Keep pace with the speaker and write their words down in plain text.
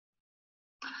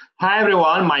Hi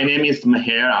everyone, my name is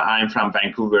Mher. I'm from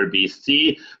Vancouver,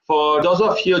 BC. For those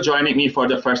of you joining me for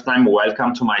the first time,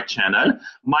 welcome to my channel.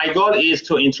 My goal is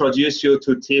to introduce you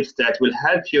to tips that will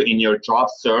help you in your job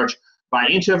search by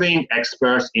interviewing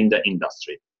experts in the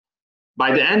industry.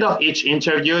 By the end of each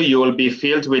interview, you will be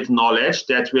filled with knowledge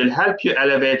that will help you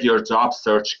elevate your job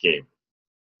search game.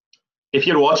 If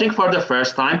you're watching for the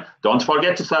first time, don't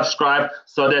forget to subscribe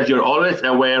so that you're always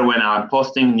aware when I'm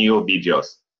posting new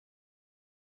videos.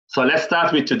 So let's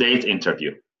start with today's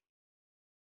interview.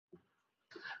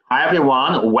 Hi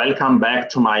everyone, welcome back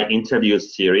to my interview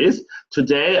series.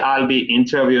 Today I'll be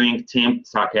interviewing Tim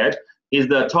Sackett. He's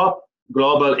the top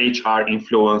global HR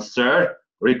influencer,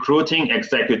 recruiting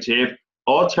executive,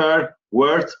 author,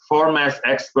 world foremost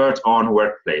expert on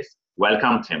workplace.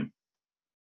 Welcome, Tim.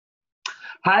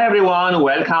 Hi everyone,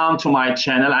 welcome to my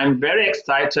channel. I'm very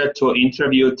excited to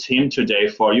interview Tim today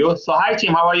for you. So hi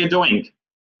Tim, how are you doing?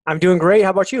 I'm doing great.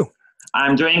 How about you?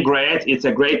 I'm doing great. It's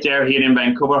a great day here in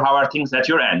Vancouver. How are things at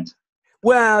your end?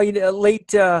 Well,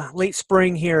 late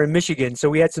spring here in Michigan. So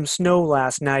we had some snow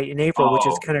last night in April, which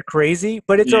is Oh, kind of crazy,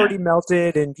 but it's yeah, already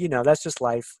melted and that's just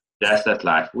life. that's that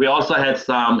life. We also had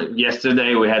some,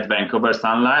 yesterday we had Vancouver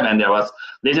sunlight and there was a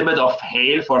little bit of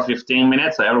hail for 15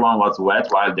 minutes. So everyone was wet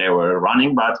while they were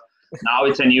running, but now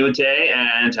it's a new day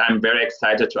and I'm very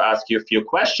excited to ask you a few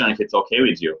questions if it's okay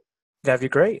with you. That'd be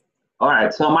great. All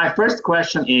right, so my first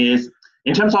question is,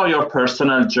 in terms of your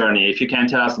personal journey, if you can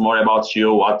tell us more about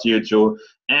you, what you do,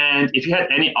 and if you had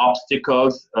any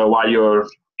obstacles while you're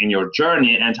in your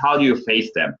journey, and how do you face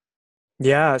them?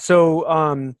 Yeah. So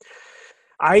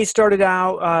I started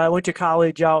out, I went to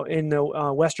college out in the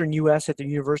Western U.S. at the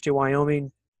University of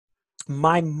Wyoming.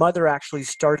 My mother actually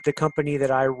started the company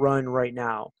that I run right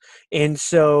now. And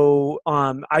so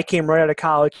I came right out of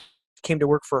college, came to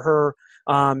work for her.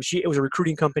 It was a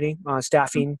recruiting company,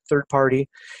 staffing, third party.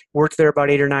 Worked there about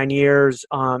 8 or 9 years,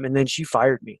 and then she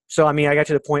fired me. So I mean, I got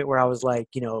to the point where I was like,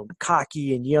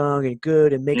 cocky and young and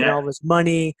good and making Yeah. all this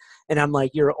money, and I'm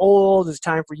like, "You're old. It's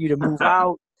time for you to move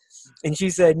out." And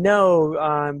she said,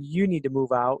 "No, you need to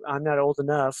move out. I'm not old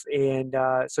enough." And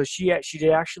so she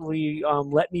did actually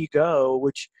let me go,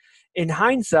 which, in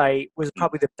hindsight, was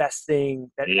probably the best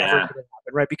thing that ever Yeah. could have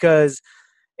happened, right? Because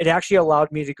it actually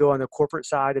allowed me to go on the corporate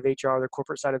side of HR, the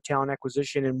corporate side of talent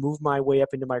acquisition, and move my way up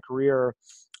into my career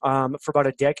for about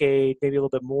a decade, maybe a little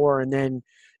bit more. And then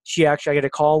I got a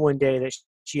call one day that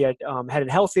she had had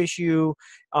a health issue.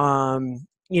 And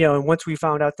once we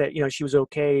found out that, she was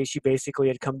okay, she basically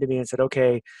had come to me and said,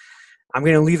 "Okay, I'm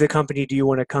going to leave the company. Do you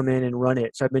want to come in and run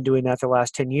it?" So I've been doing that the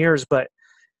last 10 years. But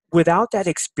without that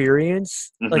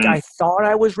experience, like, Hmm. I thought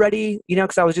I was ready,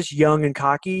 because I was just young and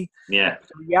cocky. Yeah.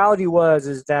 The reality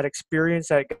is that experience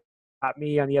that got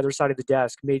me on the other side of the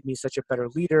desk made me such a better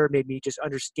leader, made me just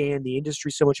understand the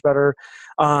industry so much better.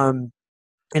 Um,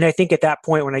 and I think at that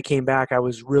point when I came back, I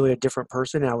was really a different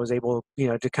person. And I was able,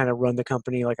 to kind of run the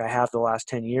company like I have the last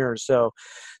 10 years. So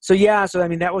yeah, so I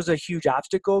mean, that was a huge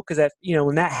obstacle because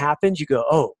when that happens, you go,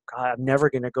 "Oh God, I'm never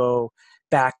going to go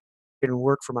back and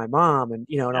work for my mom," and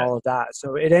Yeah. all of that.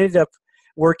 So it ended up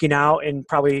working out and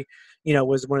probably,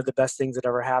 was one of the best things that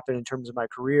ever happened in terms of my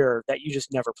career that you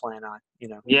just never plan on.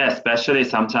 Yeah, especially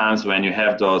sometimes when you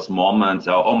have those moments,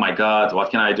 oh my God, what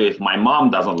can I do if my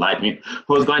mom doesn't like me?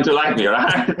 Who's going to like me,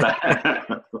 right?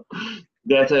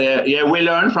 That yeah, we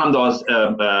learn from those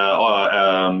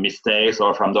mistakes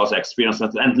or from those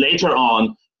experiences, and later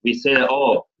on we say,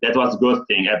 "Oh, that was a good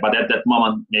thing," but at that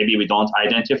moment maybe we don't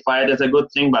identify it as a good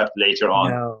thing, but later on,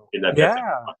 No. that's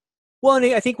Yeah. Well, and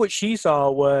I think what she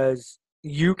saw was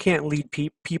you can't lead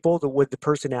people with the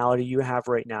personality you have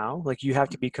right now. Like, you have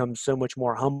to become so much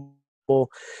more humble.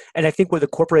 And I think with the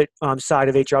corporate side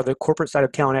of HR, the corporate side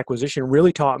of talent acquisition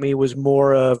really taught me was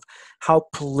more of how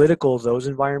political those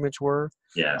environments were,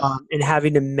 yes. and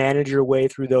having to manage your way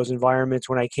through those environments.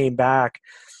 When I came back,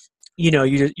 you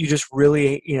just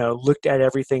really, looked at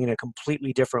everything in a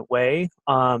completely different way.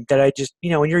 That I just,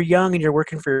 when you're young and you're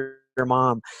working for your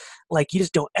mom, like, you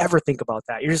just don't ever think about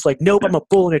that. You're just like, "Nope, Yeah. I'm a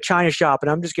bull in a china shop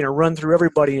and I'm just going to run through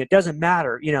everybody and it doesn't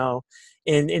matter.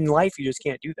 In life, you just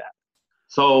can't do that.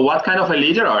 So what kind of a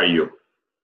leader are you?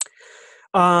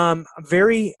 I'm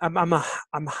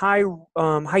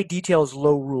high details,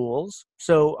 low rules.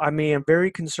 So, I mean, I'm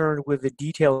very concerned with the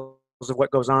details of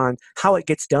what goes on. How it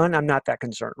gets done, I'm not that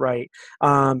concerned, right?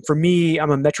 For me,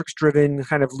 I'm a metrics driven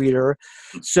kind of leader.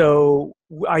 So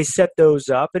I set those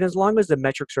up. And as long as the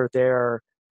metrics are there,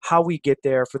 how we get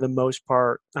there, for the most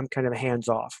part, I'm kind of hands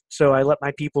off. So I let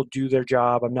my people do their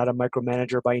job. I'm not a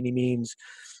micromanager by any means.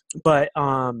 but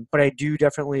I do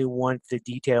definitely want the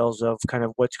details of kind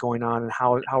of what's going on and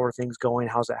how are things going,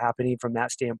 how's it happening from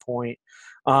that standpoint.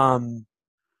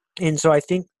 And so I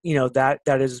think, that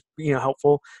is,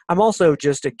 helpful. I'm also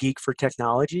just a geek for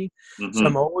technology. So I'm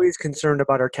Mm-hmm. always concerned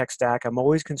about our tech stack. I'm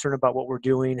always concerned about what we're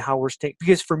doing, how we're staying,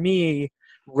 because for me,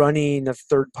 running a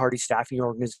third-party staffing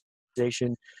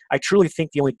organization, I truly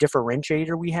think the only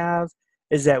differentiator we have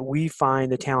is that we find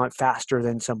the talent faster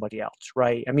than somebody else,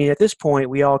 right? I mean, at this point,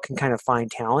 we all can kind of find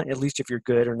talent, at least if you're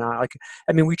good or not. Like,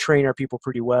 I mean, we train our people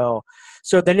pretty well.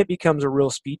 So then it becomes a real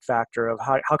speed factor of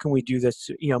how can we do this,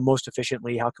 most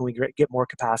efficiently? How can we get more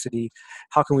capacity?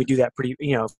 How can we do that pretty,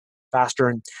 faster?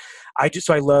 And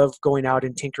so I love going out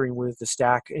and tinkering with the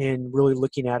stack and really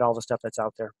looking at all the stuff that's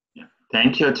out there. Yeah.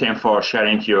 Thank you, Tim, for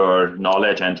sharing your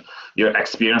knowledge and your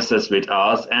experiences with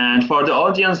us. And for the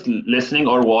audience listening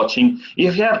or watching,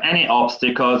 if you have any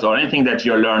obstacles or anything that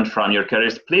you learned from your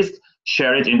careers, please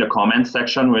share it in the comment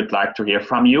section. We'd like to hear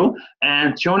from you.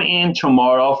 And tune in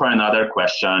tomorrow for another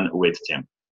question with Tim.